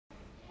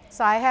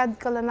So I had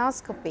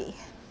colonoscopy.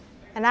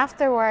 And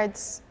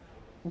afterwards,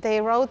 they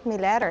wrote me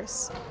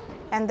letters.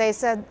 And they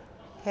said,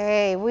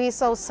 hey, we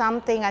saw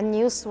something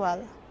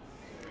unusual.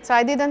 So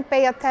I didn't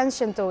pay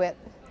attention to it.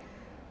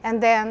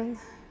 And then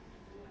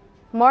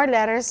more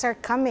letters are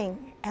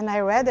coming. And I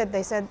read it.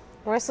 They said,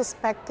 we're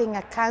suspecting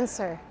a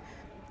cancer.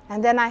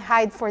 And then I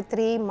hid for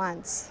 3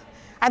 months.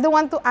 I don't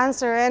want to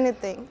answer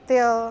anything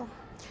till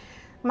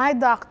my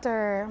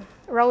doctor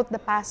wrote the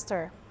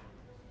pastor.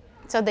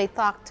 So they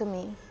talked to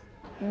me.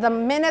 The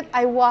minute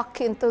I walk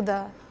into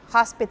the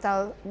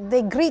hospital,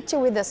 they greet you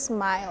with a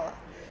smile.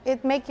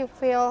 It makes you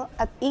feel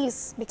at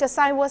ease because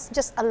I was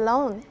just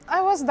alone.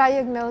 I was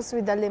diagnosed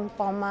with a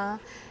lymphoma,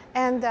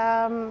 and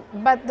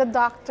but the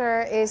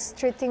doctor is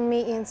treating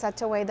me in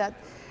such a way that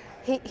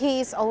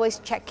he is always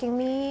checking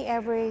me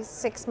every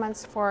 6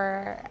 months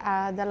for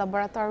the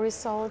laboratory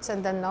results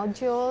and the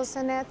nodules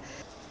in it.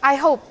 I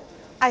hope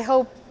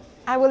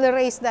I will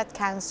erase that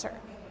cancer.